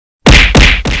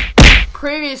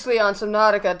Previously on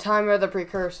Subnautica, Time of the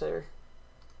Precursor.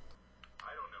 I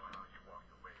don't know how you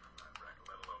walked away from that wreck,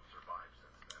 let alone survived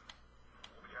since then.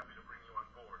 We'll be happy to bring you on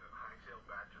board and hightail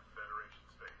back to Federation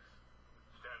space.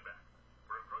 Stand back.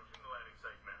 We're approaching the landing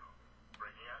site now.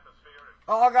 Breaking atmosphere in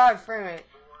Oh god, frame it.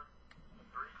 4,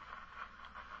 3.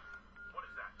 What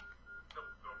is that? The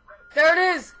red. There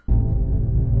it is!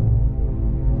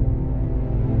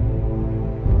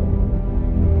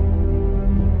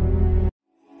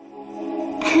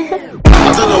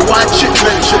 I don't know why chick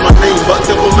mention my name, but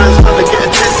devil man's trying to get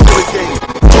attention to the game.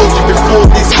 Told you before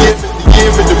this year, the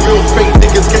year when the real fake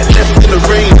niggas get left in the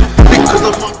rain. Because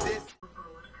I'm on this. I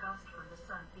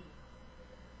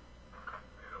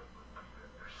don't believe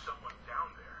it. There's someone down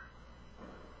there.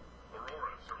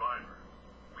 Aurora, survivor.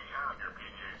 We have your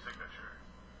PDA signature.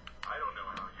 I don't know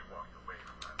how you walked away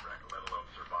from that wreck, let alone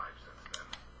survived since then.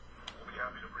 We'll be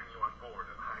happy to bring you on board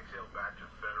and hightail back to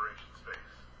Federation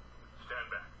space. Stand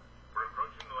back. We're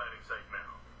approaching the landing site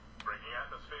now. Breaking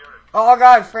atmosphere in Oh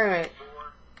god, frame it. 4,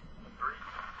 3.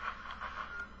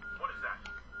 What is that?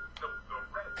 The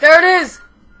red There it is!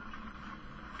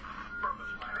 from the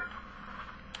planet?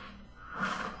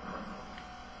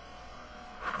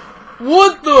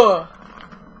 What the?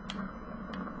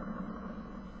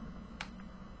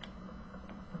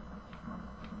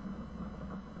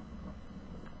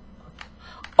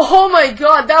 Oh my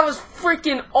god, that was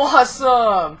freaking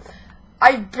awesome!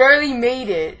 I barely made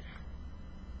it.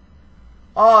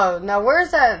 Oh, now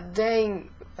where's that dang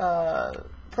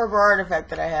purple artifact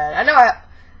that I had? I know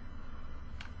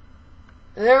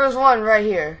there was one right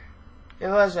here. It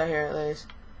was right here at least.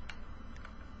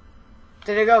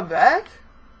 Did it go back?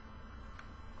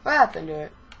 What happened to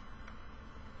it?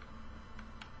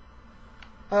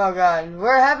 Oh god,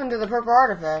 what happened to the purple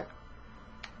artifact?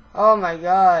 Oh my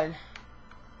god.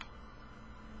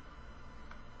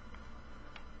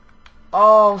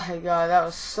 Oh my god, that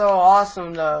was so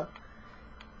awesome though.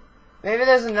 Maybe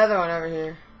there's another one over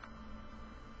here.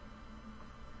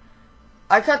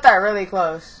 I cut that really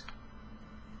close.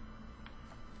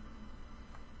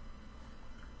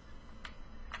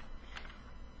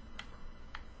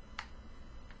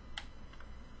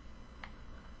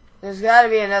 There's gotta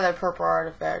be another purple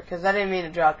artifact, because I didn't mean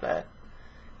to drop that.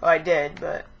 Well, I did,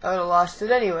 but I would have lost it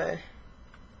anyway.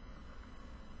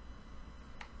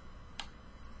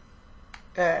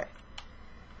 Alright.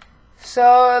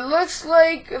 So, it looks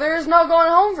like there's no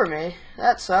going home for me.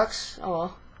 That sucks. Oh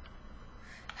well.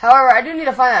 However, I do need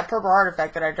to find that purple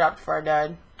artifact that I dropped before I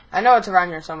died. I know it's around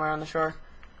here somewhere on the shore.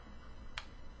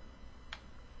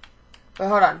 But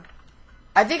hold on.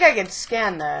 I think I can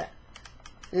scan that.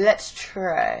 Let's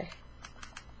try.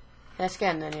 Can I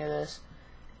scan any of this?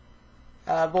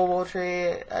 Bulbul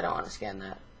tree. I don't want to scan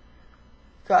that.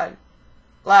 God.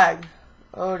 Lag.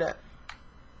 Hold up.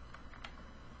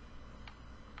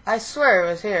 I swear it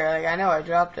was here. Like, I know I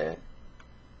dropped it.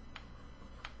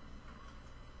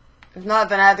 If not,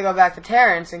 then I have to go back to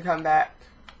Terrence and come back.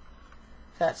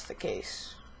 If that's the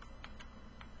case.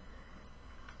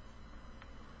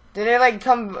 Did it, like,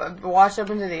 come wash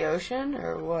up into the ocean?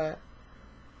 Or what?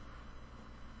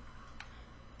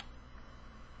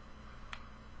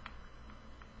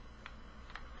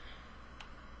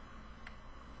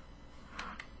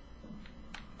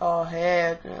 Oh,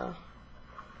 heck no.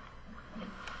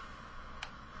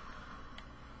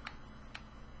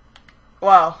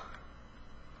 Wow.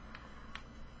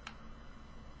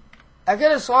 I could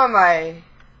have sworn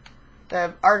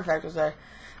the artifact was there.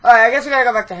 Alright, I guess we gotta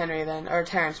go back to Henry then. Or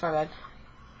Terrence, my bad.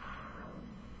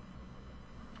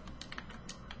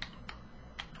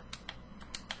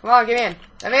 Come on, get me in.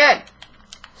 Let me in.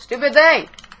 Stupid thing.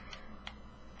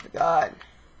 God.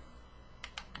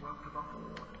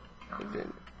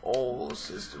 All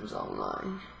systems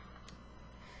online.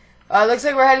 Looks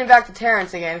like we're heading back to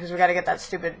Terrence again because we gotta get that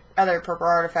stupid other purple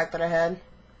artifact that I had.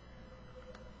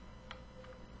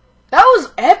 That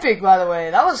was epic, by the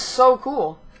way. That was so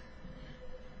cool.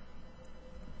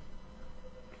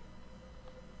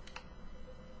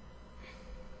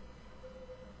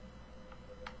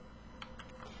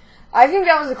 I think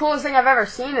that was the coolest thing I've ever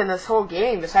seen in this whole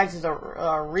game, besides the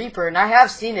Reaper. And I have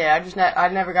seen it. I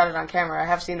never got it on camera. I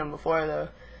have seen them before, though.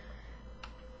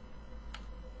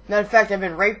 Matter of fact, I've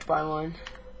been raped by one.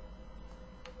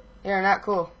 They're not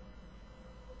cool.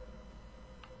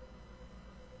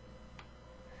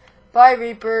 Bye,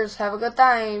 Reapers. Have a good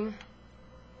time.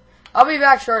 I'll be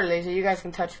back shortly, so you guys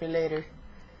can touch me later.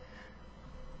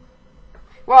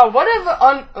 Wow, what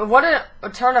a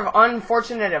turn of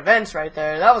unfortunate events right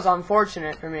there. That was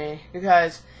unfortunate for me,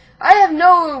 because I have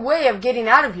no way of getting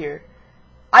out of here.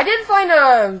 I did find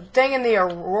a thing in the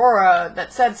Aurora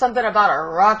that said something about a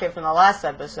rocket from the last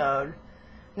episode.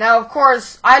 Now, of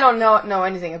course, I don't know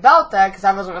anything about that because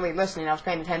I wasn't really listening. I was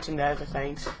paying attention to other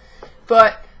things.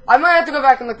 But I might have to go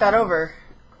back and look that over.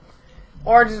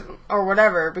 Or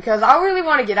whatever, because I really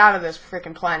want to get out of this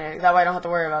freaking planet. That way I don't have to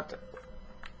worry about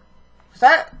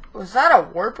Was that a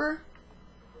warper?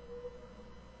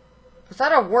 Was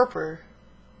that a warper?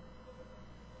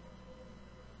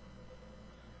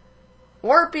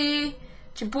 Warpy!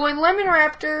 It's your boy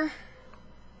LemonRaptor!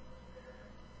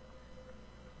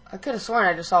 I could have sworn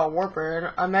I just saw a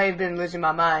warper. I may have been losing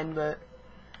my mind, but...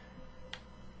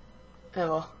 Oh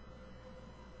well.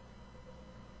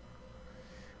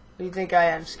 What do you think I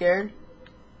am? Scared?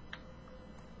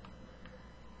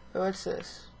 What's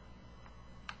this?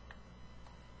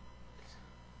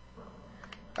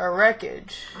 A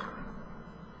wreckage.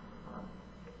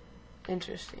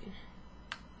 Interesting.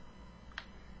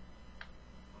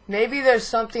 Maybe there's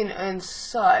something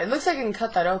inside. It looks like I can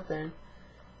cut that open.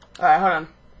 Alright, hold on.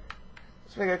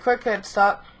 Let's make a quick pit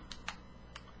stop.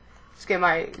 Let's get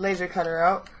my laser cutter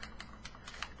out.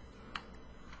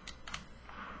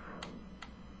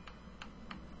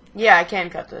 Yeah, I can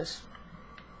cut this.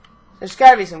 There's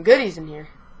gotta be some goodies in here.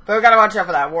 But we gotta watch out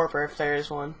for that warper if there is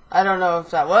one. I don't know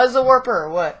if that was a warper or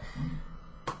what.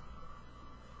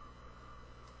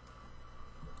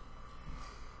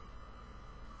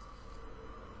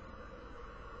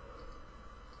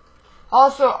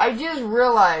 Also, I just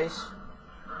realized...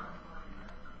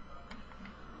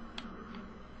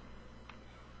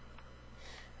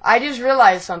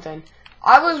 something.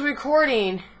 I was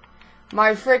recording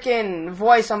my freaking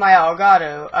voice on my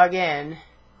Elgato again.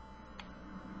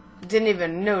 Didn't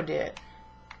even know that.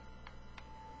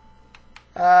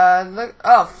 Look.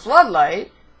 Oh,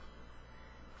 floodlight.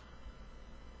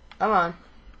 Come on.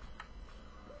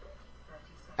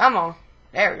 Come on.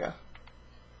 There we go.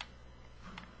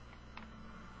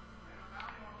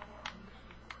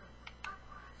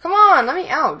 Come on, let me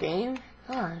out, game.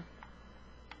 Come on.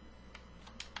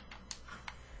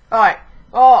 Alright.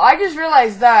 Well, I just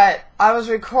realized that I was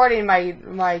recording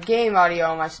my game audio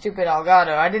on my stupid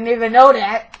Elgato. I didn't even know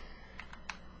that.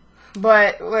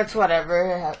 But it's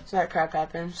whatever. That crap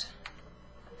happens.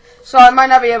 So I might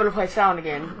not be able to play sound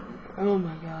again. Oh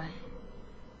my god.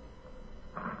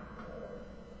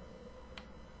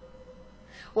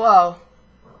 Whoa.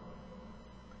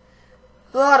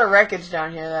 A lot of wreckage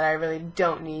down here that I really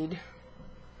don't need.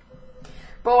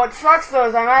 But what sucks though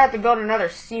is I might have to build another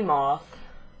Seamoth.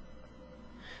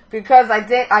 Because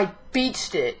I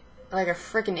beached it like a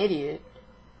freaking idiot.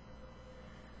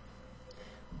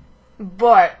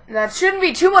 But that shouldn't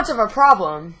be too much of a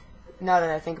problem, now that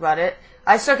I think about it.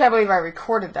 I still can't believe I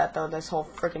recorded that though this whole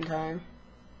freaking time.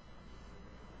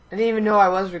 I didn't even know I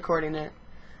was recording it.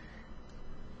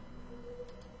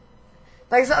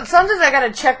 Like sometimes I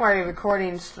gotta check my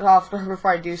recording stuff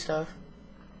before I do stuff.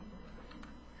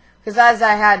 Because as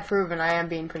I had proven, I am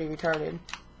being pretty retarded.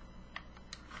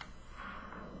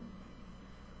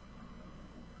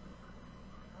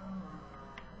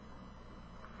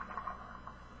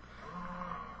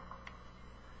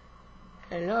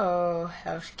 Hello,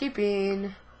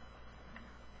 housekeeping.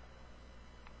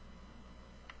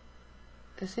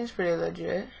 This seems pretty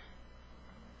legit.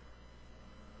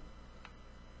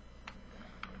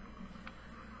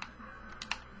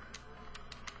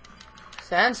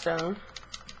 Sandstone.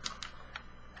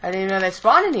 I didn't even know they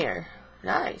spawn in here.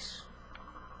 Nice.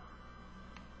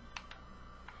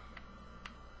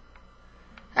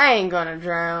 I ain't gonna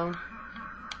drown.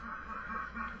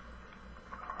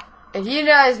 If you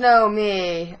guys know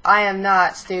me, I am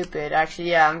not stupid.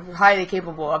 Actually, yeah, I'm highly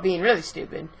capable of being really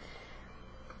stupid.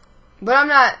 But I'm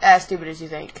not as stupid as you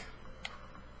think.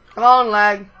 Come on,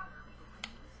 lag.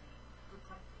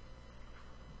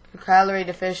 Calorie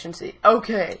deficiency.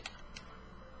 Okay.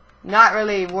 Not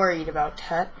really worried about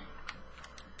that.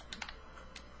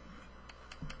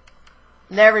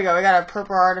 There we go. We got a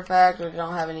purple artifact. We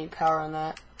don't have any power on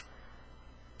that.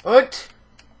 What?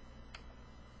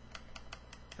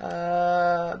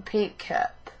 Pink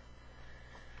cap.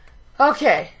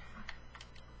 Okay.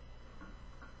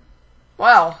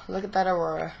 Wow, look at that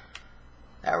aurora.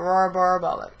 That aurora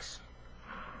borealis.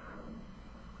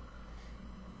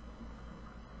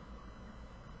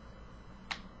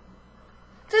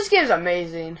 This game's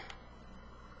amazing.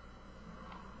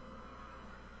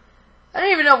 I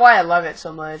don't even know why I love it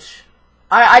so much.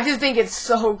 I just think it's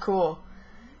so cool.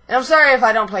 And I'm sorry if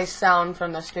I don't play sound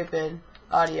from the stupid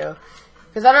audio.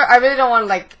 Because I really don't want,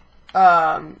 like,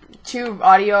 tube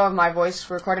audio of my voice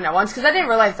recording at once. Because I didn't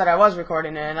realize that I was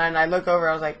recording it. And I look over,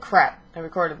 I was like, crap, I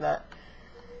recorded that.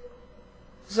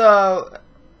 So,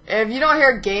 If you don't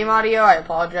hear game audio, I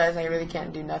apologize. I really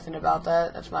can't do nothing about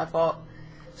that. That's my fault.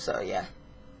 So, yeah.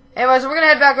 Anyways, we're gonna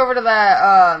head back over to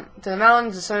the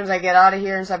mountains as soon as I get out of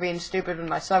here and stop being stupid with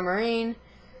my submarine.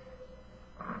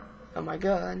 Oh my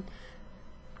god.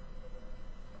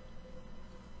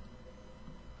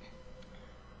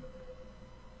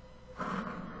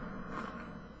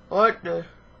 What the?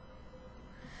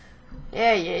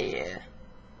 Yeah.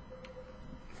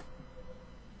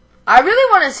 I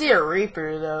really want to see a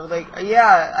Reaper, though. Like,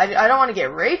 yeah, I don't want to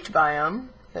get raped by him.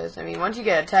 Because, I mean, once you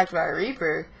get attacked by a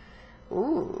Reaper...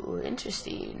 Ooh,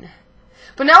 interesting.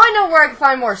 But now I know where I can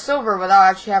find more silver without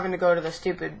actually having to go to the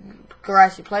stupid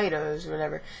grassy plateaus or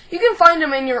whatever. You can find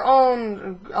them in your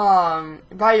own,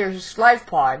 by your life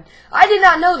pod. I did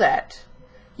not know that.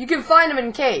 You can find them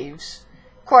in caves.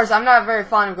 Of course, I'm not very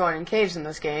fond of going in caves in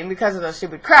this game because of those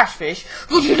stupid crash fish.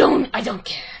 But I don't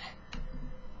care.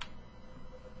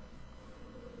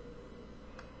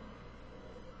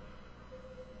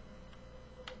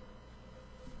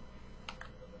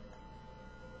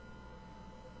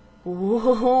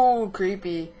 Whoa,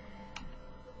 creepy.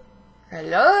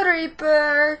 Hello,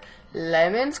 Reaper.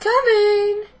 Lemon's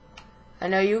coming. I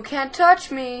know you can't touch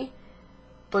me,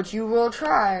 but you will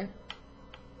try.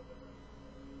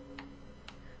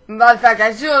 Matter of fact,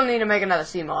 I still need to make another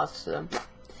sea moth, so.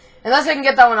 Unless I can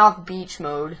get that one off beach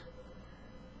mode.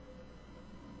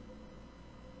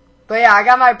 But yeah, I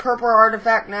got my purple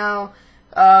artifact now.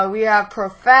 We have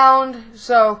profound,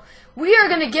 so we are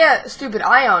gonna get stupid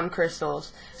ion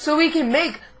crystals, so we can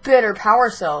make better power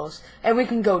cells, and we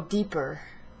can go deeper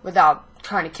without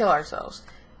trying to kill ourselves.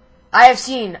 I have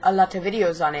seen a lot of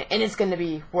videos on it, and it's gonna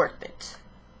be worth it.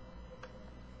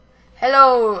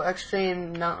 Hello,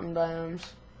 extreme mountain biomes.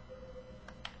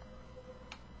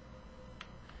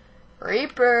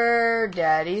 Reaper,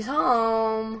 Daddy's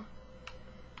home.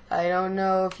 I don't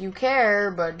know if you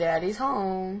care, but Daddy's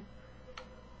home.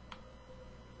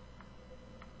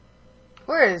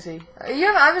 Where is he? I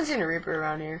haven't seen a Reaper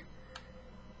around here.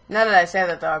 Now that I say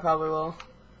that, though, I probably will.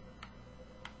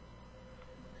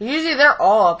 Usually they're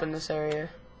all up in this area.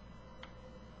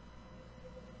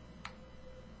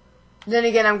 Then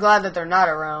again, I'm glad that they're not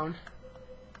around.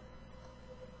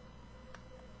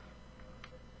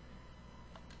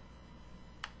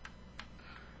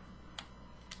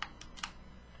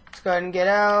 Let's go ahead and get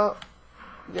out.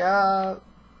 Get out.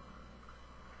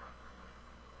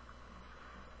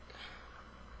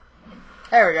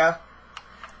 There we go.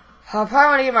 I'll probably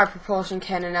want to get my propulsion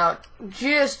cannon out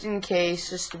just in case,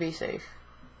 just to be safe.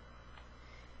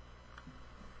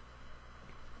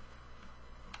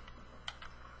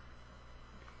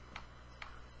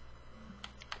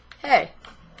 Hey,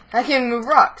 I can move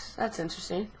rocks. That's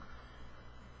interesting.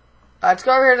 Let's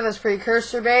go over here to this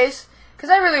precursor base, because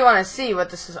I really want to see what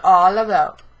this is all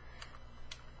about.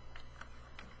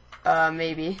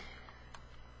 Maybe.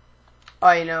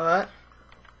 Oh, you know what?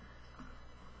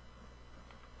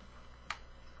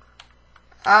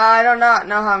 I don't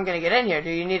know how I'm gonna get in here.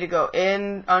 Do you need to go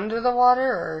in under the water,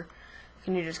 or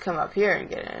can you just come up here and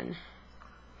get in?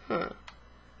 Well,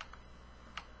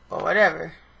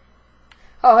 whatever.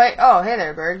 Oh, hey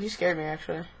there, bird. You scared me,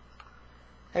 actually.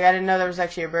 Like, I didn't know there was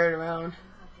actually a bird around.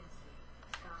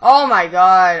 Oh my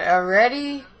god,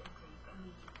 already?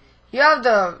 You have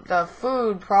the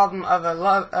food problem of an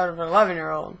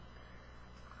 11-year-old.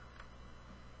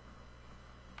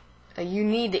 You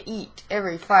need to eat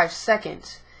every 5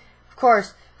 seconds. Of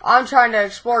course, I'm trying to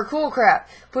explore cool crap,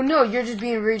 but no, you're just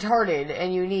being retarded,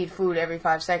 and you need food every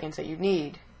 5 seconds that you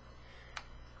need.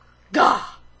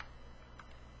 Gah!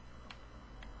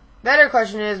 Better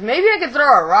question is, maybe I could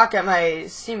throw a rock at my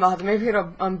sea moth, maybe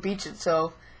it'll unbeach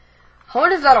itself. I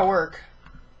wonder if that'll work.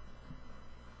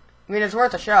 I mean, it's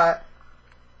worth a shot.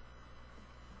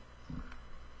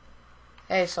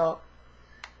 Hey, Salt.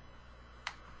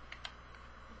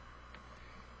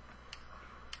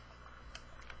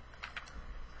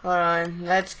 Hold on,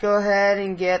 let's go ahead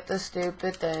and get the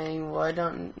stupid thing. Well, I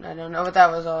don't know what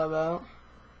that was all about.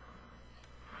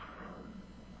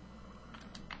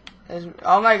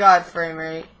 Oh my god, frame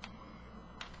rate.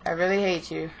 I really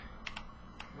hate you.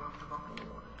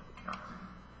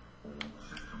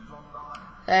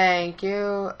 Thank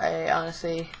you. I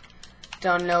honestly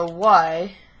don't know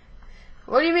why.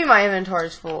 What do you mean my inventory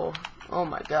is full? Oh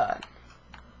my god.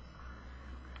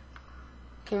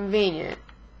 Convenient.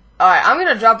 Alright, I'm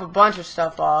gonna drop a bunch of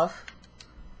stuff off.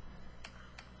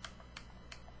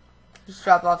 Just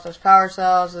drop off those power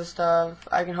cells and stuff.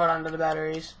 I can hold on to the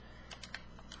batteries.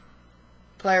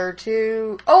 Player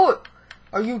 2. Oh!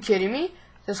 Are you kidding me?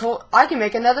 I can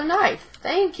make another knife.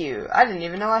 Thank you. I didn't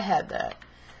even know I had that.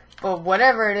 But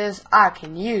whatever it is, I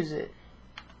can use it.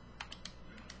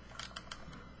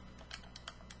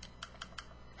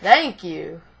 Thank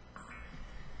you.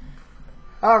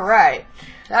 Alright.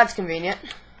 That's convenient.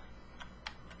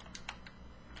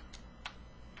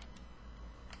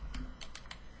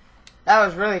 That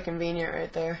was really convenient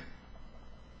right there.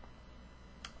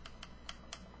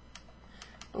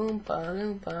 Oompa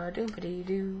loompa doompa dee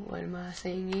doo. What am I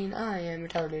singing? I am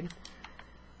retarded.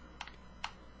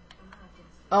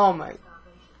 Oh my.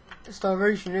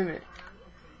 Starvation imminent.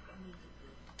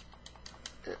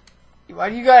 Why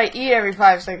do you gotta eat every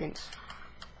 5 seconds?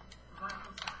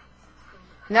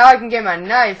 Now I can get my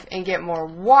knife and get more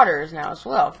waters now as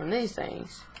well from these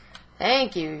things.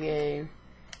 Thank you, game.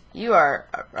 You are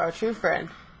a true friend.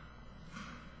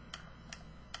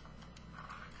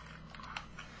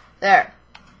 There.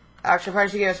 Actually, probably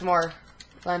should give us more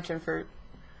lantern fruit.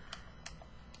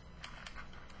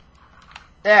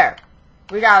 There.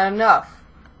 We got enough.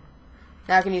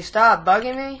 Now can you stop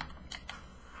bugging me?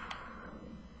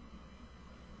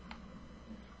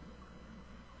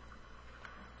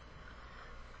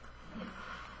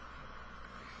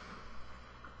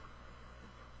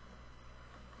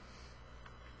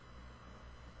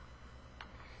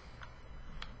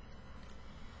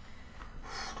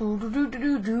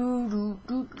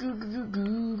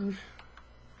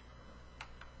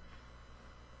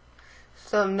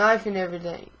 Some knife and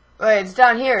everything. Wait, it's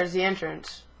down here is the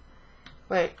entrance.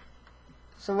 Wait.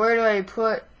 So where do I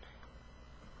put...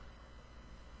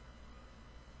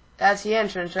 That's the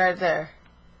entrance right there.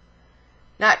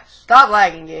 Nice. Stop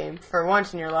lagging, game, for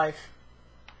once in your life.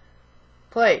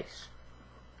 Please.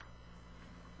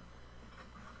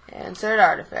 Insert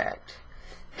artifact.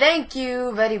 Thank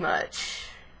you very much.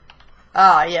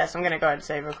 Ah, yes, I'm gonna go ahead and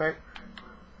save real quick.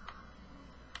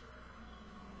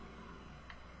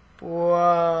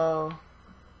 Whoa.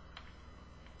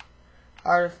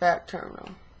 Artifact terminal.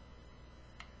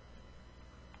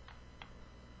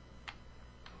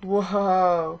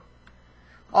 Whoa.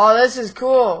 Oh, this is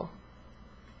cool.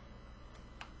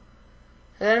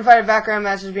 Identify the background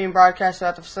message being broadcast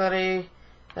throughout the facility.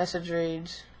 Message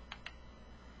reads.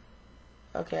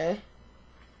 Okay.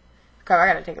 Crap,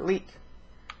 I gotta take a leak.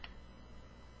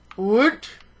 What?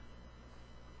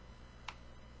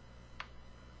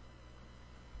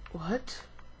 What?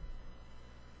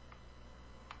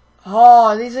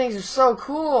 Oh, these things are so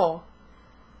cool.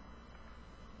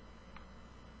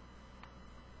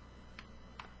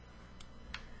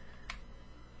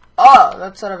 Oh,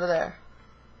 that's that over there.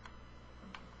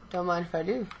 Don't mind if I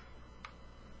do.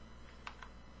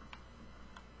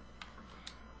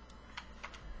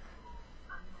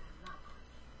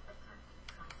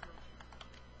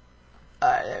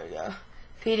 Alright, there we go.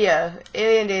 PDF,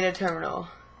 Alien Data Terminal.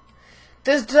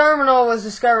 This terminal was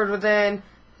discovered within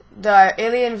the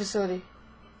alien facility.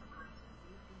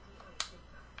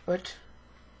 What?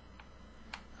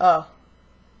 Oh.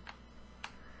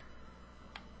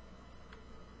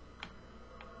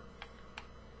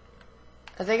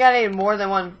 I think I need more than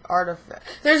one artifact.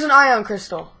 There's an ion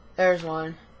crystal. There's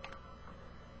one.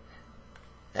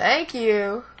 Thank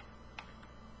you.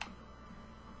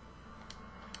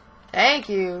 Thank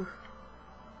you.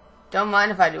 Don't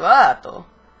mind if I do that, though.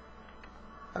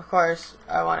 Of course,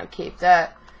 I want to keep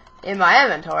that in my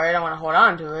inventory. I don't want to hold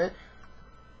on to it.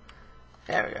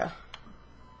 There we go.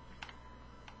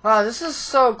 Wow, this is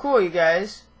so cool, you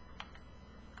guys.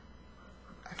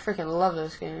 I freaking love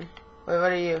this game. Wait,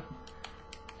 what are you?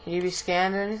 Can you be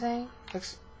scanned or anything?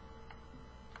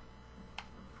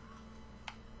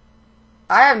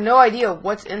 I have no idea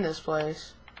what's in this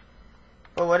place.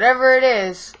 But whatever it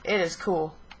is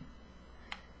cool.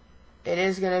 It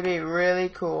is going to be really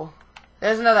cool.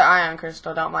 There's another ion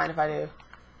crystal. Don't mind if I do.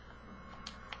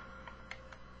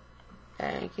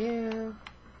 Thank you.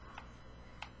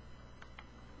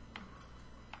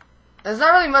 There's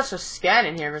not really much to scan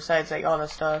in here besides like all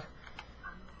this stuff.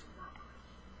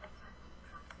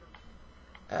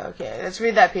 Okay, let's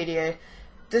read that PDA.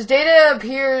 This data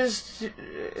appears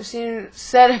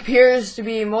to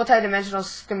be multi-dimensional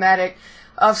schematic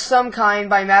of some kind.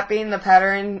 By mapping the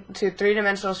pattern to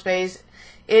three-dimensional space,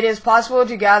 it is possible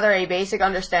to gather a basic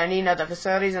understanding of the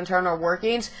facility's internal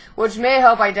workings, which may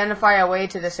help identify a way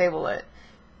to disable it.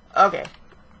 Okay.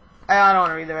 I don't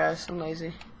want to read the rest. I'm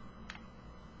lazy.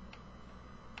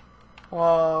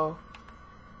 Whoa.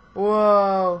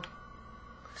 Whoa.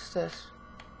 What's this?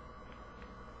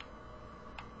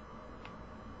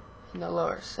 In the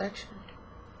lower section.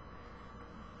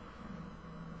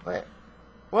 Wait.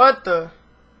 What the?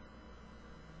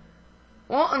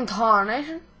 What in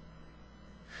tarnation?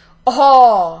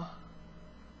 Oh!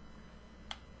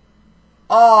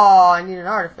 Oh, I need an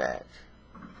artifact.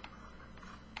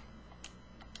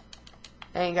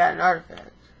 I ain't got an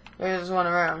artifact. Maybe there's one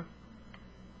around.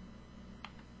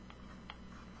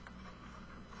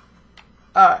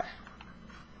 However,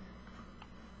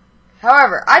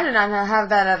 I do not have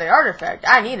that other artifact.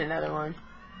 I need another one.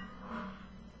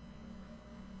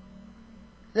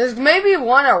 There's maybe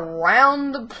one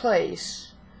around the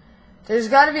place. There's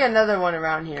got to be another one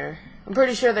around here. I'm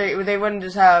pretty sure they wouldn't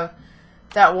just have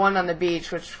that one on the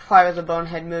beach, which probably was a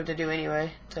bonehead move to do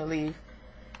anyway, to leave.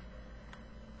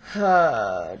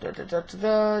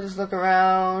 Just look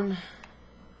around.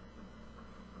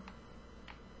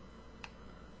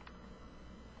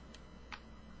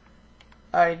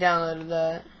 I already downloaded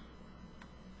that.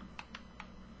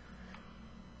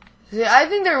 See, I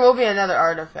think there will be another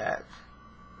artifact.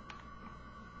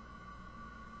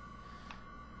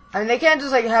 I mean, they can't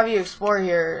just like have you explore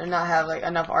here and not have like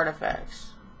enough artifacts.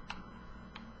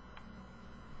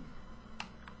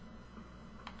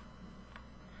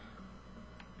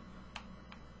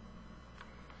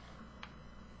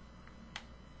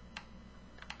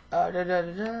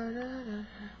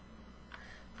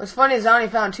 What's funny is I only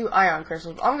found 2 ion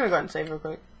crystals. I'm gonna go ahead and save real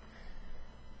quick.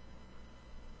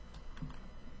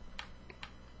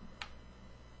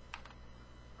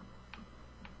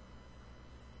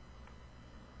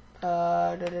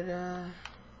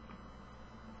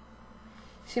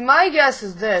 See, my guess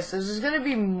is this. There's gonna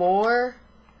be more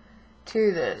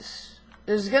to this.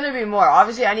 There's gonna be more.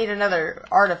 Obviously, I need another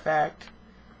artifact.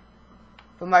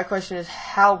 But my question is,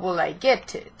 how will I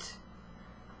get it?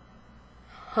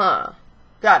 Huh.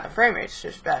 God, the frame rate's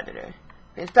just bad today.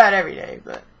 I mean, it's bad every day,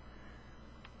 but...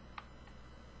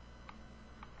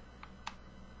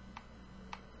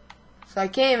 So I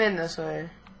came in this way.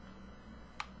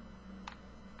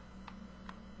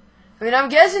 I mean, I'm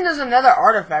guessing there's another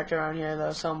artifact around here,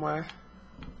 though, somewhere.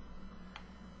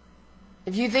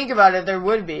 If you think about it, there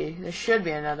would be. There should be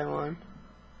another one.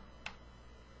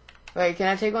 Wait, can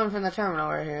I take one from the terminal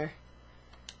right here?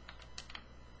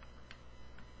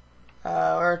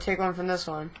 Or take one from this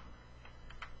one.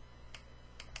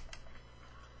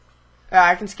 Yeah,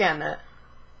 I can scan that.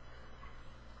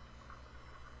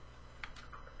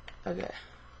 Okay.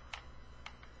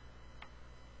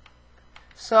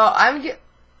 So,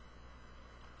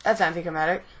 that's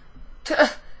anticlimactic.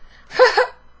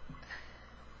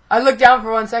 I looked down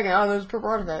for 1 second. Oh, there's a purple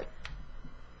artifact.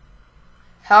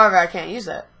 However, I can't use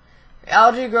that.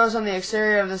 Algae grows on the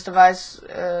exterior of this device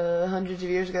hundreds of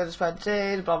years ago, despite the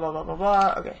days, blah, blah, blah, blah,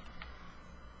 blah. Okay.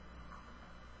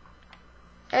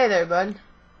 Hey there, bud.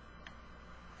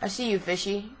 I see you,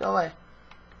 fishy. Go away.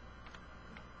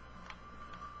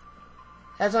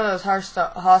 That's one of those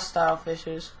hostile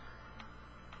fishes.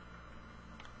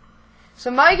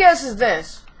 So my guess is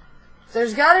this.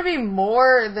 There's got to be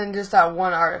more than just that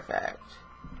one artifact.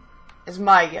 Is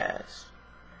my guess.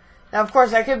 Now, of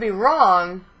course, I could be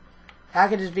wrong. I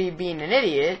could just be being an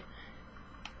idiot.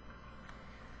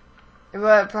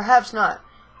 But perhaps not.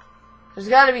 There's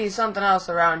got to be something else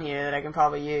around here that I can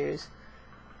probably use.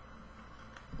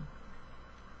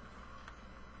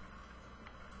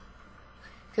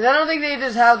 Because I don't think they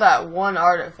just have that one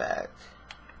artifact.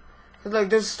 Because look,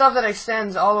 there's stuff that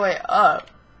extends all the way up.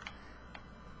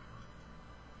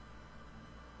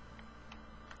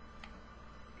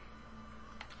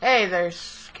 Hey,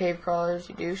 there's cave crawlers,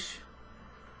 you douche.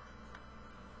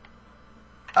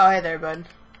 Oh, hey there, bud.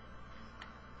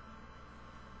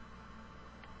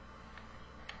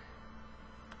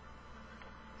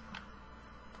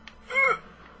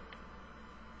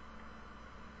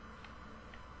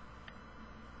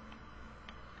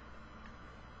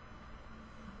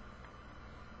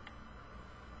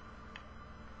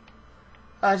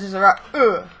 Oh, it's just a rock.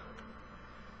 Ugh.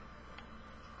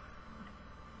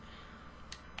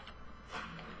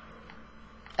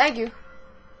 Thank you.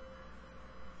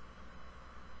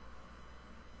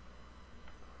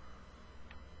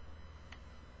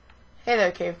 Hey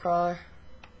there, cave crawler.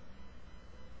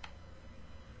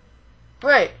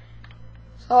 Wait.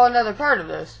 It's all another part of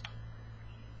this.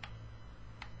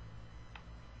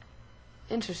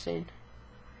 Interesting.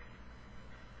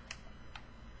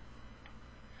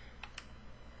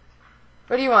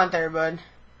 What do you want there, bud?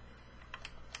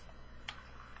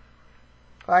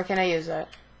 Why can't I use that?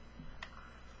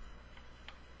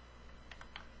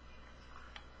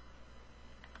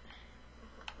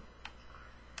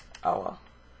 Oh well.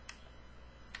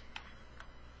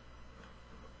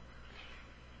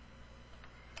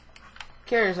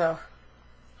 Kill yourself.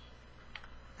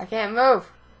 I can't move.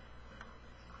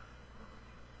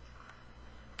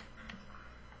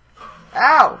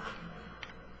 Ow!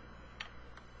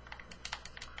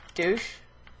 Douche.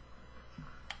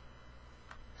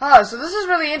 Oh, so this is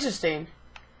really interesting.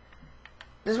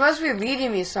 This must be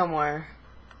leading me somewhere.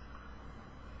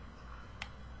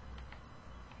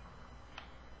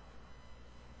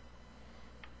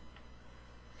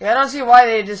 Yeah, I don't see why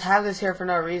they just have this here for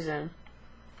no reason.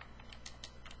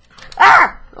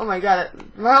 Ah! Oh my god,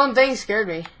 my own thing scared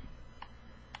me.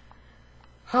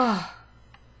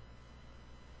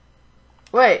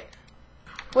 Wait,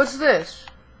 what's this?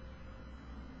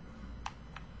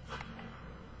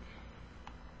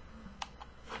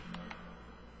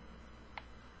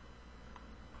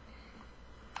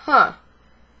 Huh.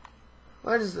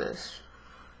 What is this?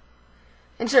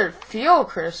 Insert fuel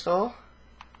crystal.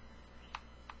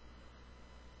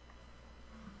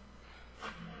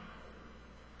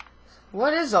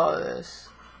 What is all this?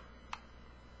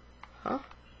 Huh?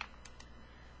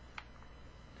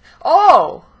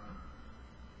 Oh!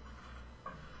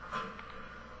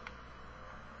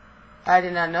 I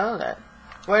did not know that.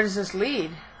 Where does this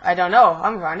lead? I don't know.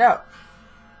 I'm gonna find out.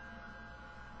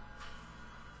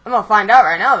 I'm gonna find out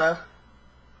right now, though.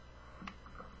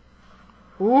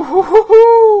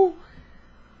 Ooh-hoo-hoo-hoo!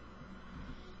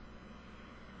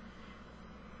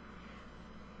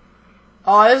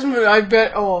 Oh, this movie, I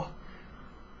bet. Oh.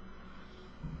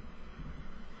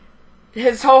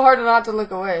 It's so hard not to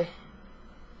look away.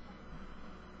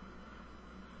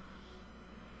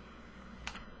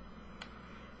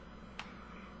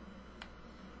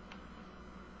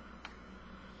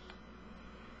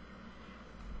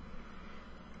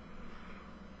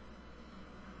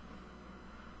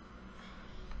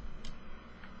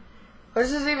 What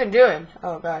is this even doing?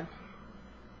 Oh god.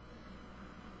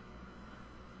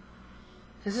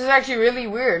 This is actually really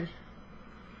weird.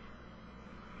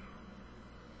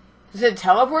 Is it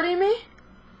teleporting me?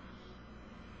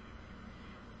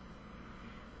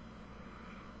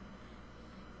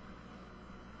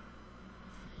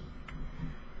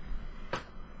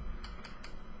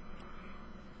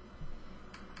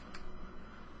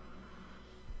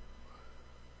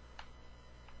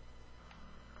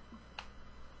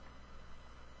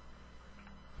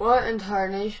 What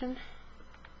incarnation?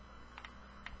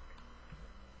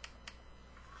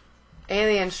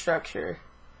 Alien structure.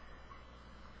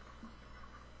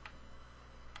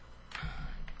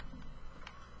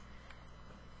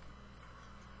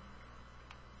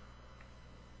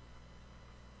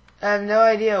 I have no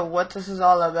idea what this is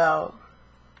all about.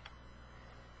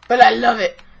 But I love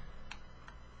it.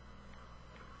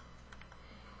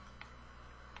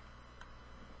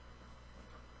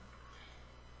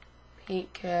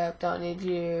 Paint cap, don't need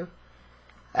you.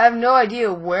 I have no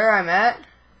idea where I'm at.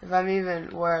 If I'm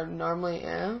even where I normally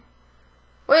am.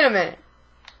 Wait a minute.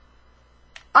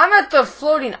 I'm at the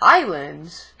floating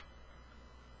islands.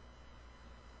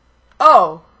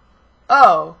 Oh.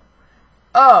 Oh.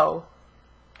 Oh.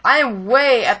 I am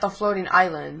way at the floating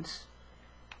islands.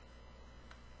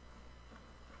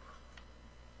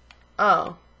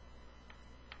 Oh.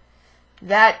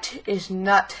 That is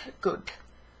not good.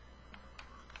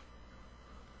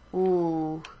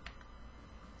 Ooh.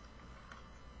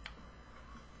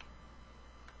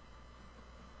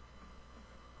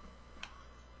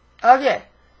 Okay.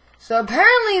 So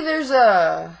apparently there's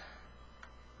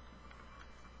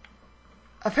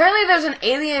an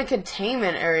alien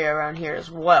containment area around here as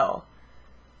well.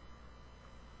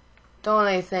 The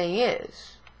only thing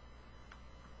is,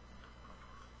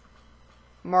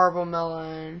 marble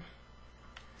melon.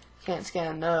 Can't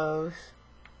scan those.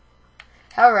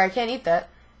 However, I can't eat that.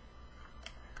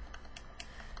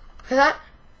 Because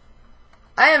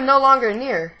I am no longer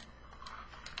near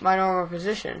my normal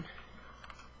position.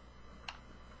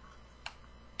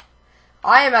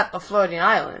 I am at the floating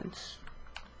islands.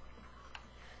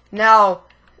 Now,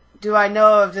 do I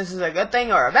know if this is a good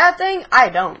thing or a bad thing? I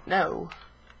don't know.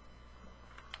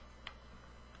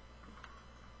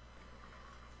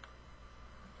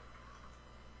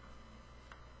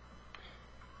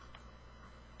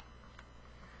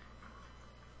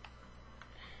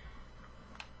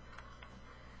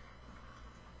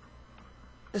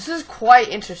 This is quite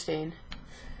interesting.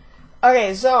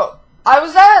 Okay, so I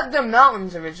was at the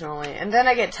mountains originally, and then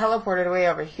I get teleported way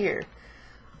over here.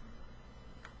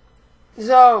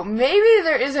 So maybe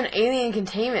there is an alien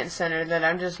containment center that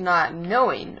I'm just not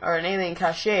knowing, or an alien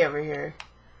cache over here.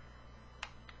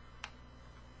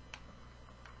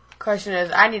 Question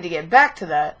is, I need to get back to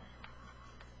that.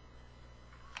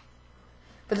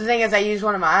 But the thing is, I used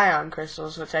one of my ion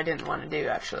crystals, which I didn't want to do,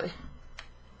 actually.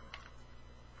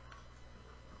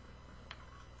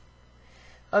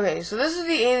 Okay, so this is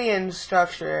the alien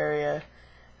structure area.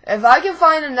 If I can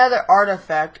find another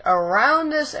artifact around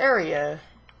this area,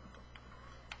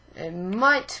 it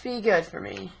might be good for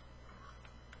me.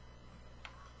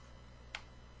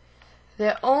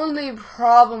 The only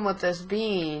problem with this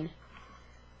being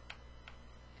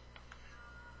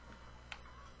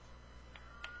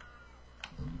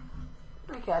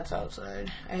cat's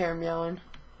outside. I hear him yelling.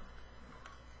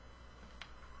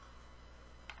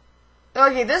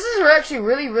 Okay, this is actually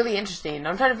really interesting.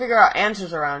 I'm trying to figure out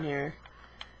answers around here.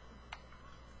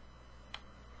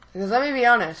 Because let me be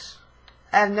honest,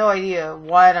 I have no idea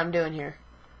what I'm doing here.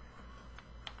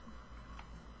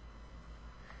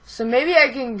 So maybe I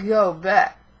can go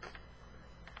back.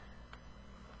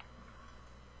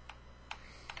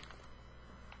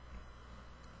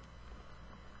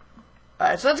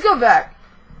 Alright, so let's go back.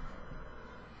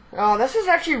 Oh, this is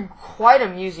actually quite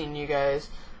amusing, you guys.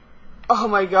 Oh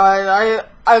my god,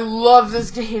 I love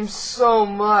this game so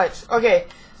much. Okay,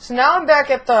 so now I'm back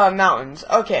at the mountains.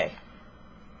 Okay.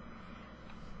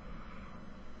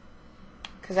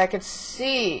 Because I could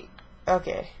see...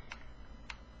 Okay.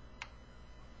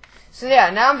 So yeah,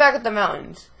 now I'm back at the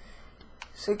mountains.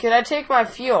 So can I take my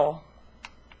fuel?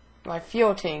 My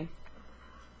fuel ting?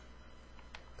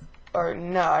 Or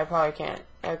no, I probably can't.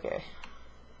 Okay.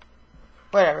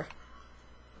 Whatever.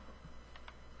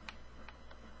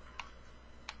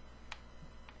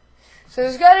 So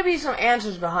there's got to be some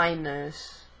answers behind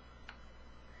this.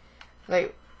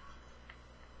 Like,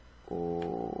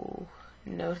 ooh,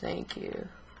 no thank you.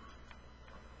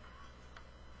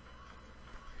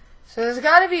 So there's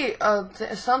got to be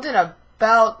something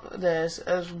about this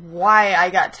as why I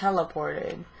got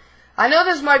teleported. I know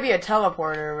this might be a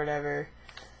teleporter or whatever,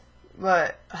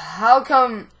 but how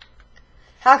come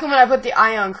when I put the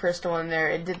ion crystal in there,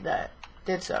 it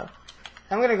did so?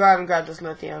 I'm gonna go ahead and grab this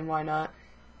lithium. Why not?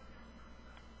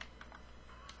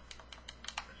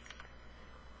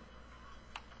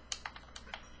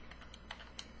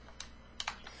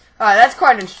 Alright, that's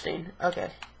quite interesting.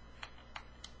 Okay.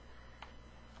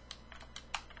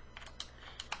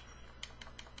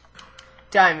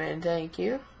 Diamond, thank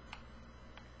you.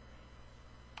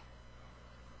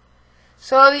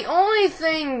 So the only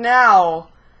thing now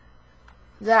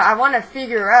that I want to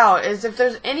figure out is if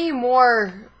there's any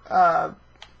more,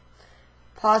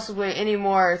 possibly any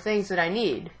more things that I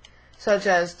need, such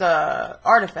as the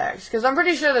artifacts, because I'm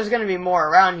pretty sure there's going to be more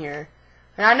around here,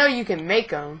 and I know you can make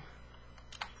them.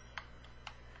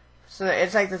 So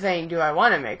it's like the thing, do I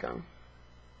want to make them?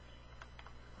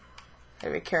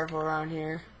 Gotta be careful around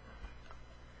here.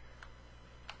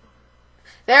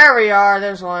 There we are,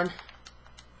 there's one.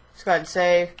 Let's go ahead and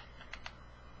save.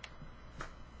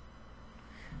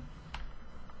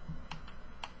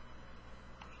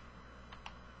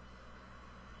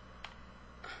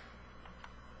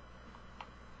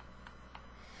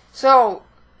 So,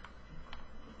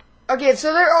 okay,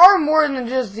 so there are more than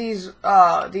just these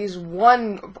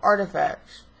one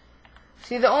artifacts.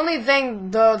 See, the only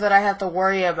thing, though, that I have to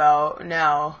worry about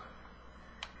now...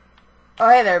 Oh,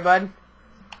 hey there, bud.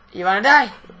 You wanna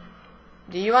die?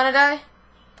 Do you wanna die?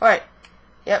 Wait.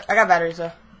 Yep, I got batteries,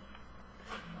 though.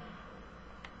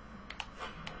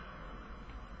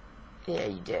 Yeah,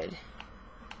 you did.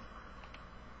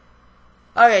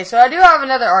 Okay, so I do have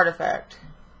another artifact.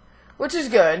 Which is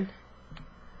good.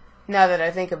 Now that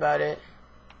I think about it.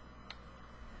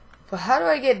 But how do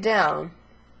I get down?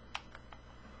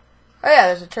 Oh yeah,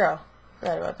 there's a trail.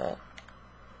 Forgot about that.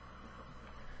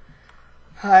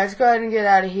 Alright, let's go ahead and get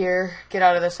out of here. Get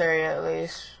out of this area at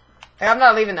least. Hey, I'm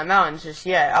not leaving the mountains just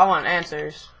yet. I want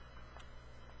answers.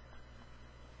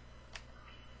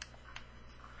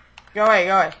 Go away,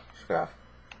 go away. Screw off.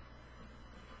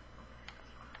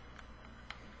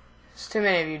 There's too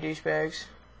many of you douchebags.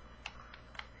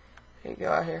 Okay,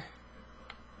 go out here.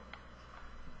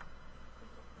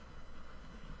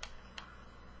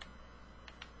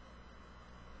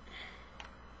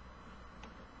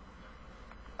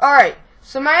 Alright,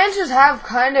 so my answers have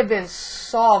kind of been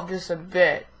solved just a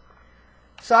bit.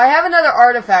 So I have another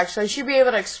artifact, so I should be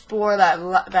able to explore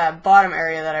that bottom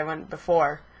area that I went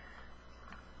before.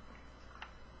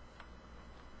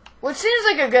 Which seems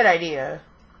like a good idea.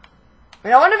 I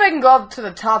mean, I wonder if I can go up to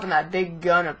the top in that big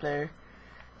gun up there.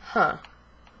 Huh.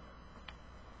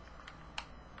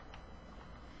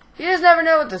 You just never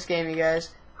know with this game, you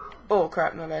guys. Oh,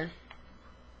 crap, my bad.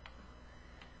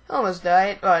 Almost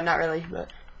died. Well, not really,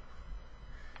 but...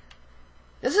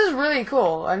 This is really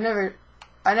cool. I never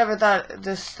thought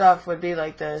this stuff would be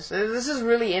like this. This is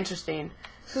really interesting.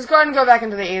 So let's go ahead and go back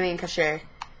into the alien cache.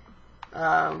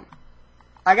 I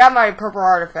got my purple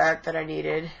artifact that I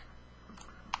needed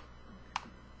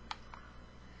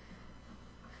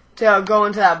to go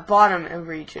into that bottom of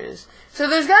reaches. So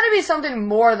there's got to be something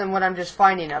more than what I'm just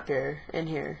finding up here, in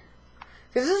here.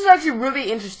 Because this is actually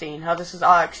really interesting how this is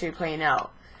all actually playing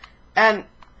out. And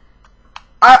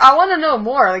I want to know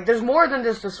more. Like, there's more than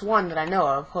just this one that I know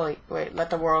of. Holy, wait,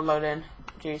 let the world load in.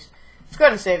 Jeez. Let's go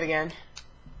ahead and save again.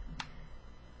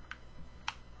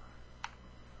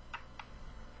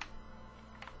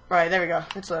 Right, there we go.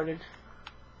 It's loaded.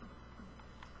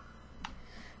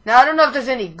 Now, I don't know if there's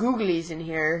any googlies in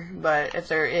here, but if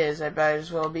there is, I might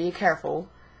as well be careful.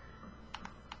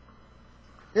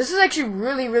 This is actually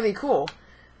really, really cool.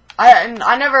 I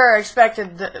never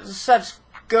expected such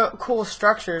cool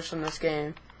structures from this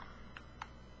game.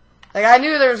 Like, I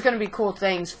knew there was going to be cool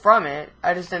things from it.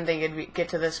 I just didn't think it'd get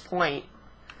to this point.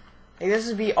 Like, this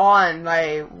is beyond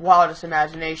my wildest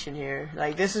imagination here.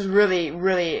 Like, this is really,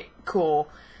 really cool.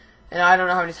 And I don't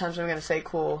know how many times I'm going to say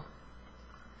cool.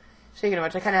 Speaking of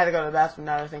which, I kind of had to go to the bathroom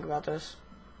now that I think about this.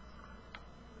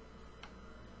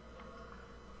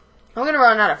 I'm going to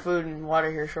run out of food and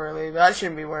water here shortly, but I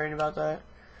shouldn't be worrying about that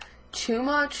too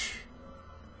much.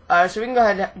 So we can go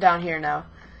ahead down here now.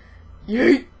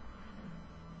 Yeet!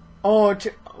 Oh,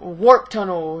 warp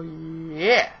tunnel.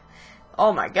 Yeah.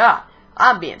 Oh my god.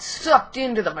 I'm being sucked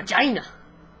into the vagina.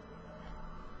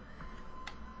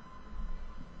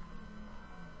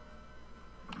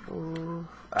 Ooh.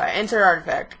 Alright, enter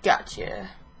artifact. Gotcha.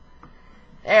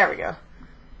 There we go.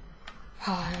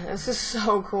 This is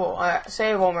so cool. Alright,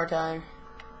 save one more time.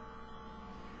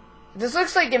 This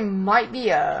looks like it might be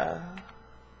a...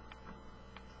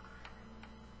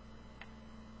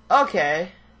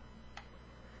 Okay.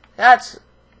 That's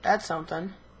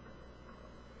something.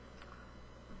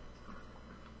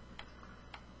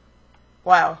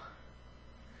 Wow.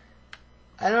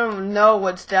 I don't know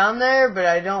what's down there, but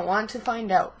I don't want to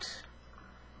find out.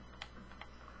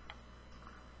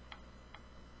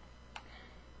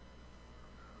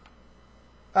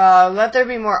 Let there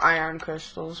be more iron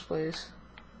crystals, please.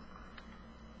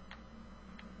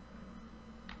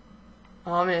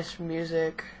 Ominous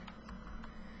music.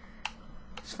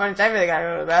 It's funny, I really gotta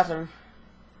go to the bathroom.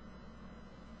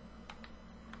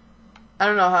 I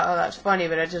don't know how that's funny,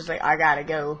 but it's just like, I gotta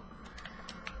go.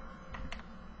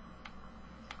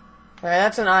 Alright,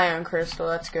 that's an iron crystal,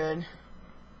 that's good.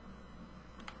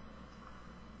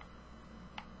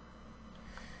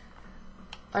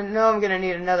 I know I'm gonna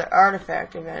need another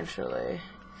artifact eventually.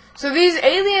 So these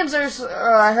aliens are,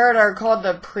 I heard, are called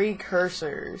the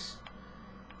Precursors.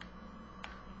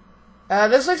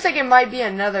 This looks like it might be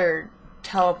another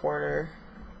teleporter.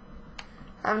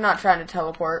 I'm not trying to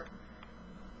teleport.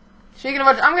 Speaking of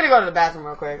which, I'm gonna go to the bathroom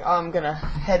real quick. I'm gonna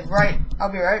head right.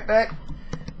 I'll be right back.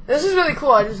 This is really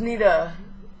cool. I just need to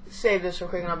save this real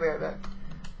quick, and I'll be right back.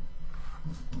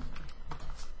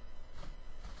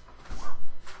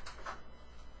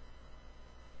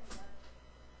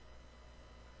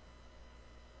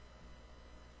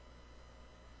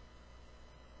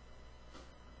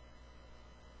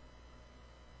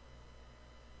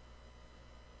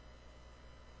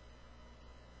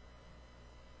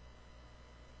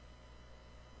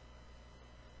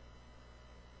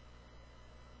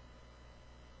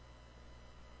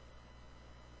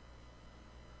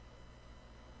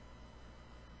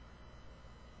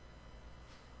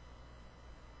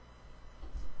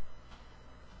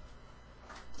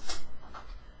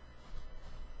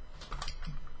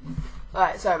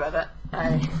 Alright, sorry about that.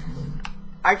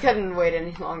 I couldn't wait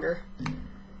any longer.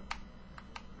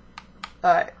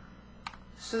 Alright.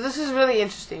 So this is really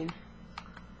interesting.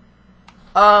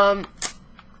 I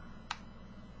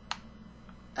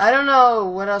don't know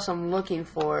what else I'm looking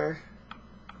for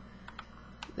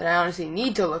that I honestly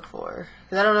need to look for.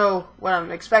 Because I don't know what I'm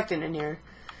expecting in here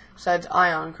besides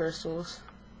ion crystals.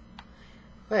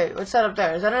 Wait, what's that up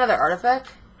there? Is that another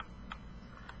artifact?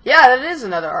 Yeah, that is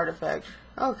another artifact.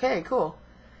 Okay, cool.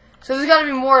 So there's gotta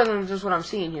be more than just what I'm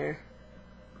seeing here.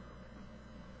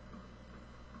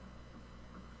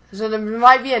 So there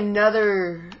might be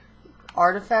another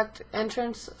artifact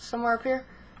entrance somewhere up here.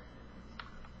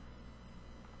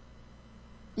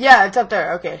 Yeah, it's up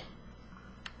there, okay.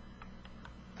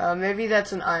 Maybe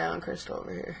that's an ion crystal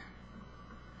over here.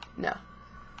 No.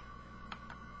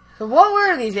 So what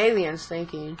were these aliens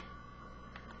thinking?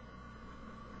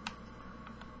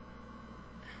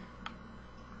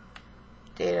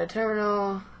 Data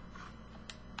terminal.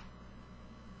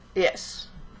 Yes.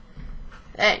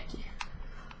 Thank you.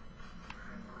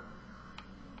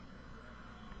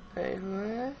 Wait,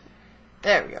 what?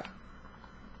 There we go.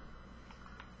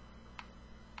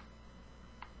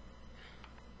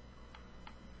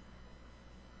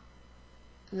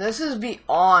 This is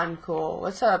beyond cool.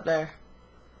 What's up there?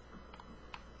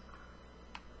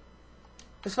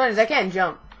 What's funny is I can't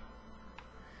jump.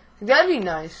 That'd be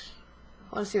nice.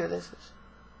 I want to see what this is.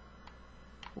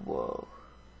 Whoa.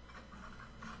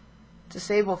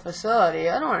 Disable facility.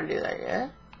 I don't want to do that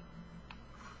yet.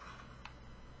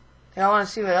 I want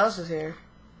to see what else is here.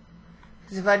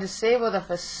 Because if I disable the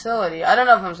facility, I don't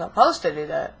know if I'm supposed to do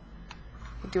that.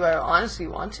 Do I honestly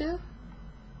want to?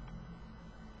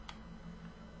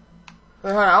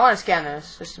 Wait, hold on. I want to scan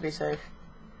this just to be safe.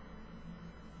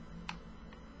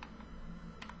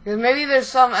 Because maybe there's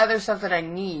some other stuff that I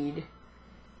need.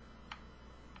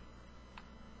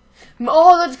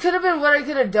 Oh, that could have been what I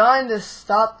could have done to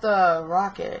stop the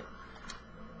rocket.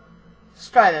 Let's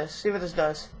try this. See what this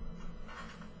does.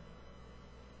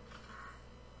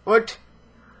 What?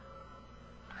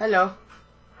 Hello.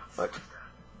 What?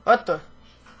 What the?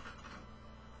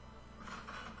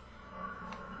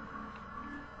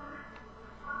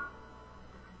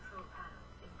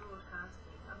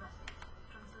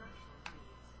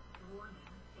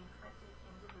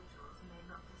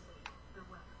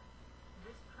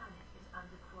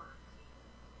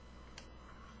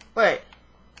 Wait.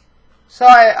 So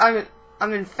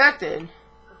I'm infected.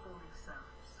 Performing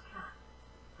self-scan.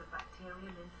 The bacterial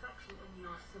infection in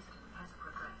your system has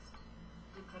progressed.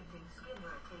 Detecting skin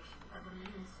irritation and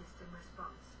immune system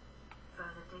response.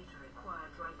 Further data required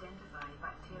to identify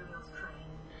bacterial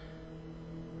strain.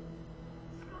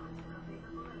 Scans and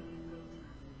available alien data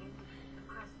indicate the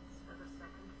presence of a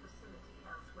second facility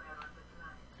elsewhere on the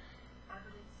planet.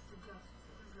 Evidence suggests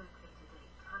it is located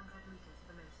 800 meters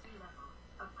below sea level,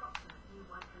 approximately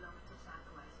 1 kilometer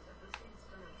southwest of this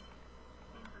installation.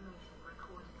 Information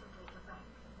recorded to data bank.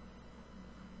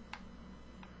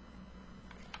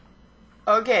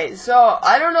 Okay, so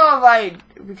I don't know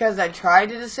if because I tried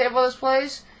to disable this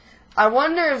place, I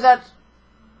wonder if that's,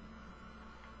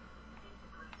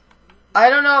 I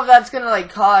don't know if that's gonna like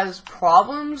cause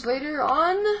problems later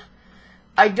on.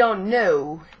 I don't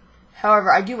know.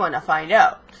 However, I do want to find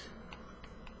out.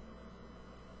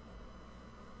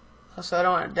 Also, I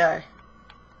don't want to die.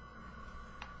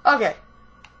 Okay.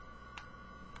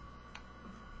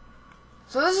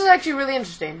 So this is actually really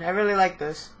interesting. I really like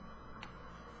this.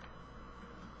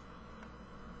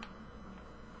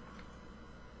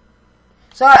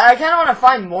 So I kind of want to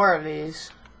find more of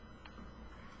these.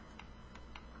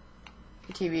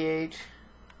 TBH.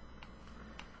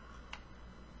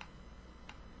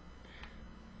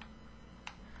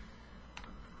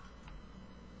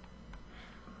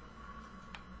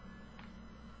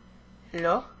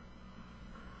 Hello?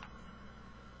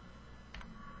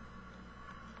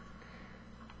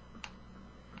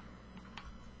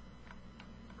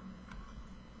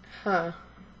 Huh.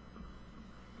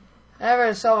 I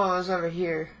never saw what was over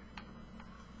here.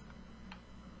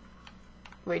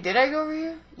 Wait, did I go over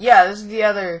here? Yeah, this is the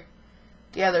other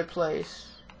place.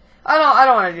 I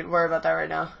don't want to worry about that right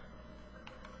now.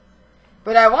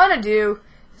 What I want to do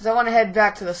is I want to head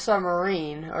back to the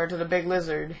submarine, or to the big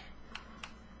lizard.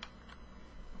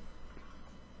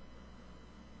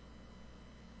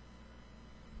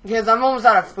 Because I'm almost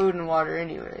out of food and water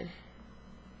anyway.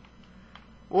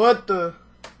 What the?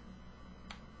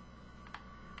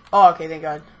 Oh, okay, thank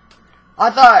God. I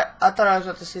thought I was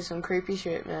about to see some creepy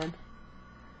shit, man.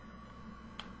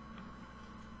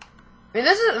 I mean,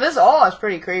 this all is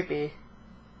pretty creepy.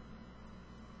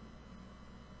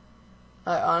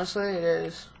 Honestly, it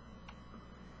is.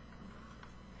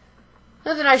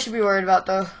 Nothing I should be worried about,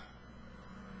 though.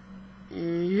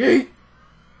 Yeet.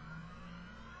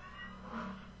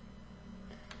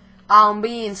 I'm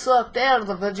being sucked out of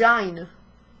the vagina.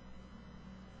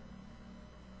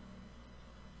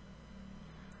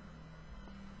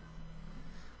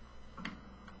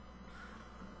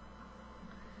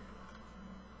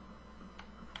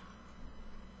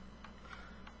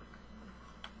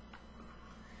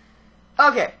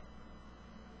 Okay.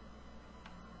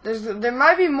 There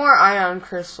might be more ion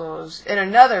crystals in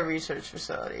another research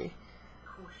facility.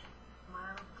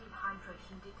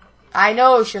 I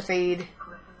know, Shafid.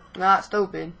 Not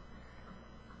stupid.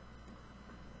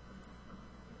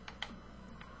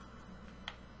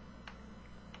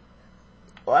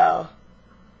 Wow.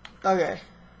 Okay.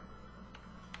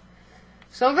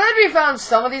 So I'm glad we found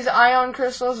some of these ion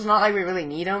crystals. It's not like we really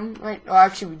need them. Right? Well,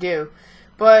 actually we do.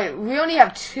 But we only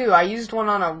have 2. I used one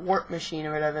on a warp machine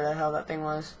or whatever the hell that thing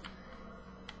was.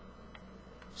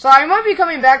 So I might be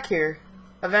coming back here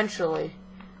eventually.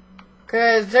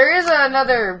 Because there is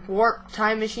another warp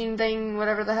time machine thing,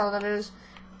 whatever the hell that is,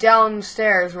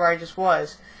 downstairs where I just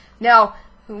was. Now,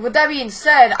 with that being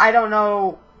said, I don't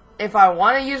know if I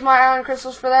want to use my ion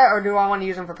crystals for that, or do I want to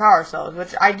use them for power cells,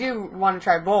 which I do want to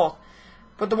try both.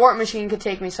 But the warp machine could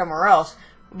take me somewhere else,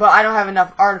 but I don't have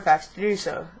enough artifacts to do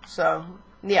so. So,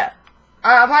 yeah.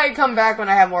 I'll probably come back when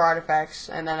I have more artifacts,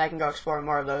 and then I can go explore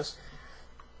more of those.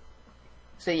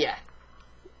 So, yeah.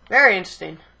 Very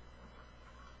interesting.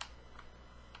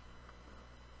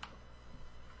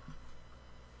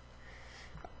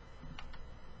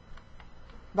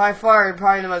 By far,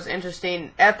 probably the most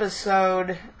interesting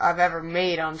episode I've ever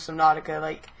made on Subnautica.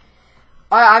 Like,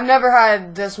 I've never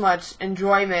had this much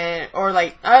enjoyment, or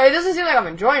like, it doesn't seem like I'm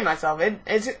enjoying myself.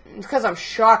 It's because I'm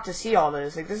shocked to see all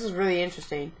this. Like, this is really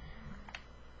interesting.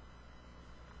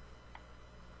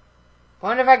 I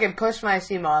wonder if I can push my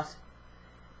sea moth.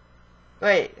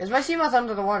 Wait, is my sea moth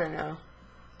under the water now?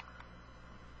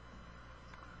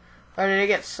 Or did it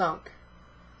get sunk?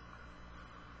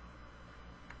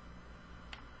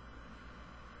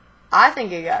 I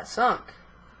think it got sunk.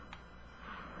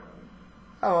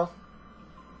 Oh well.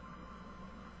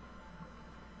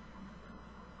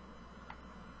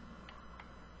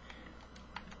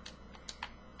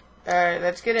 Alright,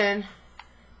 let's get in.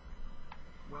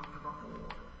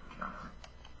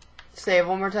 Save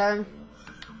one more time.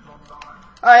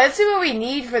 Alright, let's see what we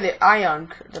need for the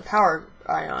power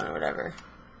ion or whatever.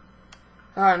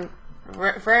 Hold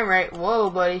on. Frame rate. Whoa,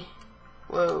 buddy.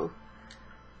 Whoa.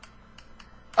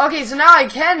 Okay, so now I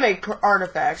can make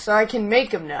artifacts, so I can make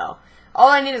them now. All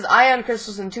I need is ion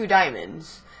crystals and 2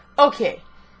 diamonds. Okay,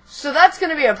 so that's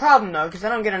going to be a problem, though, because I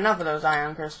don't get enough of those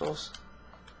ion crystals.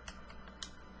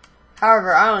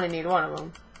 However, I only need 1 of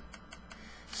them.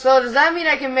 So does that mean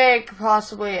I can make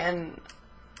possibly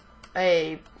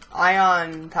a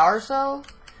ion power cell?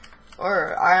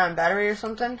 Or ion battery or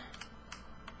something?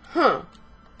 I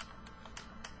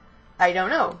don't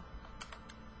know.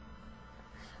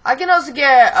 I can also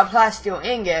get a plasteel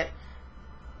ingot.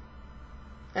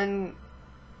 And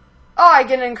oh, I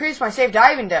can increase my safe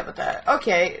diving depth with that.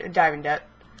 Okay, diving depth.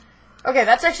 Okay,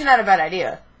 that's actually not a bad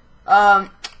idea.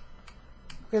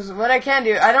 Because what I can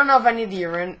do, I don't know if I need the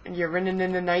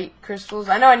uraninite crystals.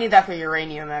 I know I need that for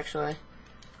uranium, actually.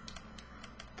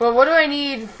 But what do I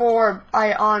need for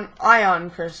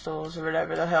ion crystals, or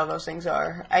whatever the hell those things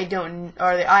are?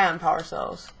 Or the ion power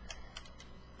cells.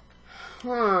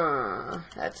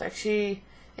 That's actually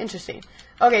interesting.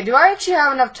 Okay, do I actually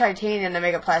have enough titanium to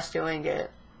make a plasteel ingot?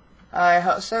 I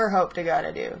hope to God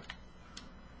I do.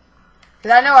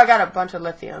 Because I know I got a bunch of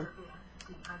lithium.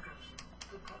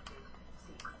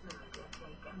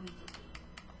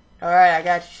 Alright, I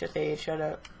got you, shut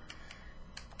up.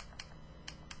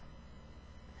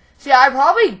 See, I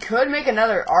probably could make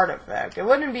another artifact. It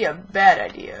wouldn't be a bad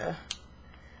idea.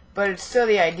 But it's still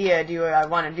the idea, do I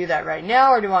want to do that right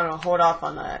now, or do I want to hold off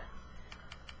on that?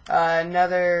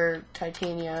 Another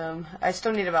titanium. I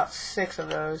still need about 6 of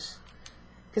those.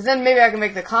 Because then maybe I can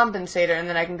make the compensator, and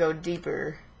then I can go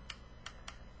deeper.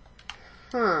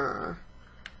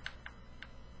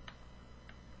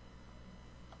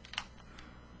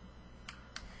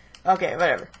 Okay,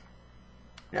 whatever.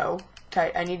 No.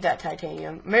 I need that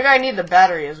titanium. Maybe I need the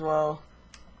battery as well.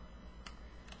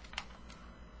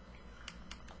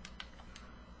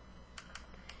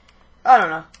 I don't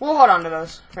know. We'll hold on to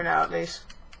those for now, at least.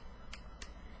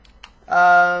 Do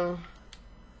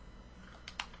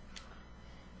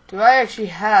I actually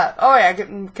have... Oh, yeah.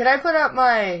 Can I put up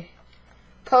my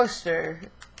poster?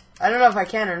 I don't know if I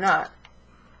can or not.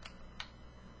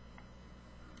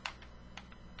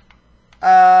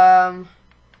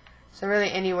 Is there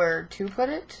really anywhere to put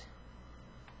it?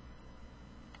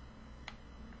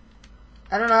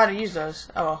 I don't know how to use those.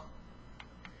 Oh well.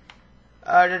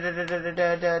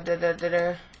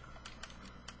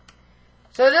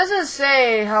 So it doesn't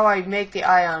say how I make the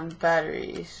ion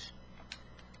batteries.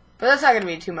 But that's not going to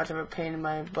be too much of a pain in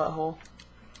my butthole.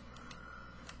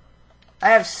 I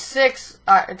have 6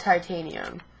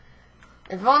 titanium.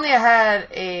 If only I had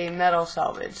a metal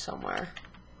salvage somewhere.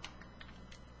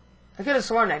 I could have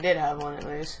sworn I did have one at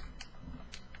least.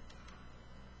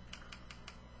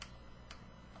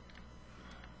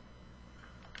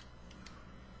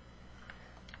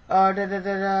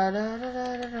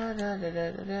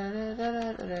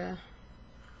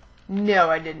 No,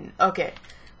 I didn't. Okay.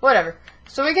 Whatever.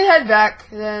 So we can head back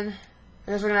then.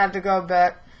 I guess we're gonna have to go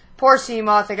back. Poor sea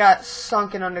moth, it got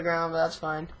sunken underground, but that's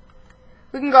fine.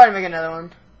 We can go ahead and make another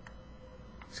one.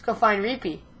 Let's go find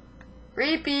Reapy.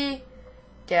 Reapy!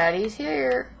 Daddy's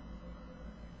here.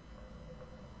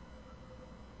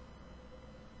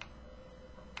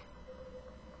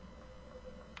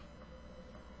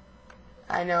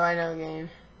 I know, game.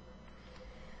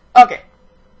 Okay.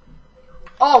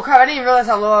 Oh, crap, I didn't realize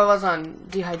how low I was on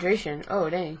dehydration. Oh,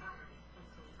 dang.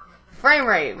 Frame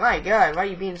rate, my God, why are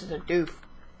you being such a doof?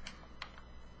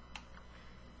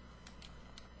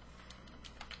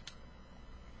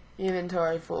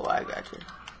 Inventory full, I got you.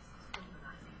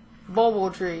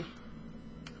 Bulbul tree.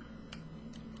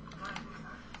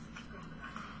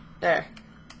 There.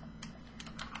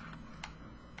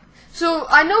 So,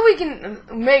 I know we can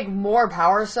make more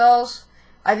power cells.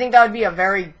 I think that would be a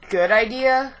very good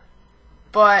idea.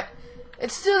 But,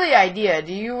 it's still the idea.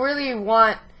 Do you really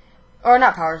want Or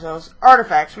not power cells.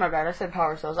 Artifacts, my bad. I said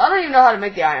power cells. I don't even know how to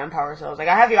make the ion power cells. Like,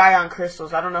 I have the ion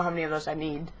crystals. I don't know how many of those I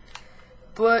need.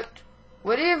 But,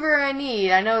 whatever I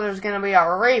need, I know there's gonna be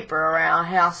a Reaper around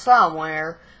here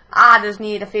somewhere. I just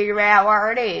need to figure out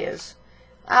where it is.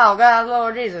 Oh, God,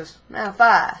 Lord Jesus. Now,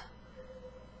 fire.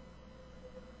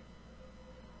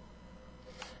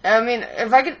 I mean,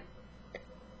 if I could...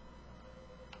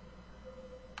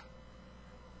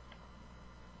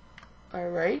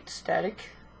 Alright, static.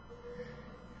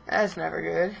 That's never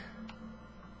good.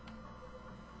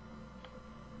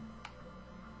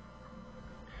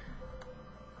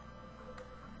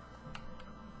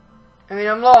 I mean,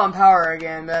 I'm low on power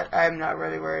again, but I'm not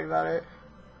really worried about it.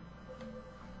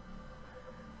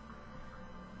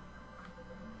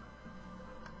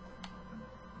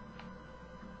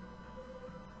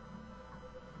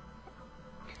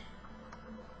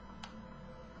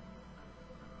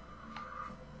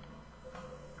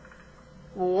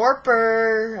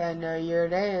 Warper, I know you're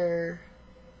there.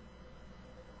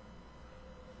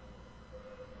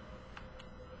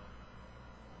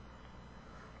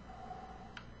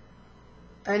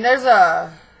 I mean, there's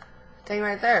a thing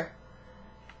right there.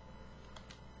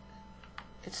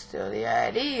 It's still the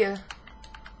idea.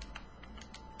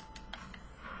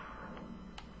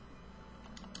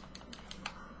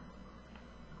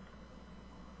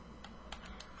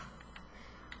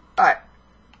 Alright.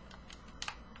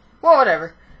 Well,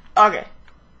 whatever. Okay.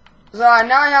 So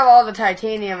now I have all the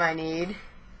titanium I need.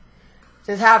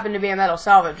 Just happened to be a metal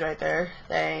salvage right there.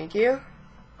 Thank you.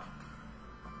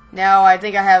 Now I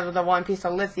think I have the one piece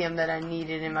of lithium that I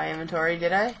needed in my inventory.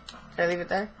 Did I? Did I leave it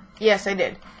there? Yes, I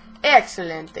did.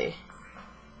 Excellent.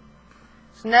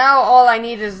 So now all I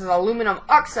need is an aluminum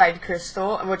oxide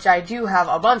crystal, which I do have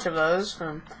a bunch of those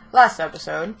from last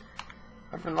episode.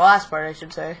 Or from the last part, I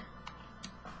should say.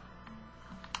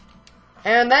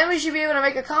 And then we should be able to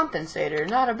make a compensator.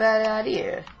 Not a bad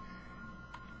idea.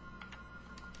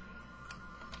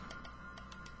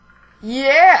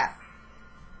 Yeah!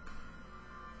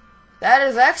 That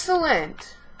is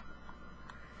excellent.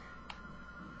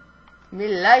 Me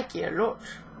like it a lot.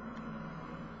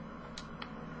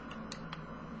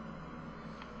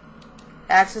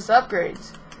 Access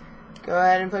upgrades. Go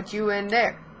ahead and put you in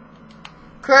there.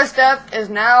 Crust depth is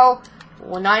now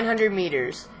 900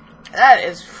 meters. That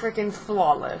is freaking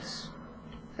flawless.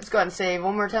 Let's go ahead and save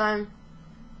one more time.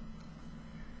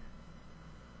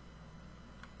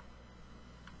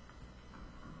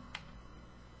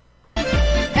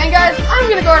 And guys, I'm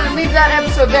gonna go ahead and leave that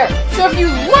episode there. So if you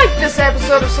liked this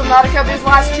episode of Subnautica, these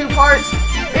last two parts,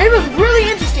 it was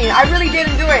really interesting. I really did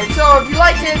enjoy it. So if you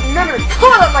liked it, remember to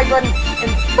click that like button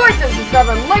and fight that subscribe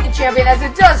button like a champion, as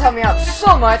it does help me out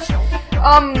so much.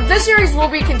 This series will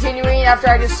be continuing after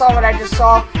I just saw what I just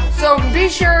saw. So be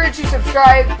sure to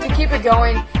subscribe to keep it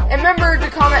going. And remember to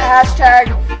comment hashtag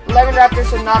LemonRaptor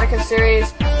Subnautica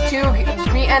series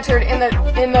to be entered in the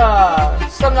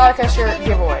Subnautica shirt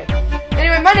giveaway.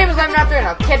 Anyway, my name is LemonRaptor and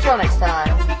I'll catch y'all next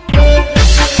time.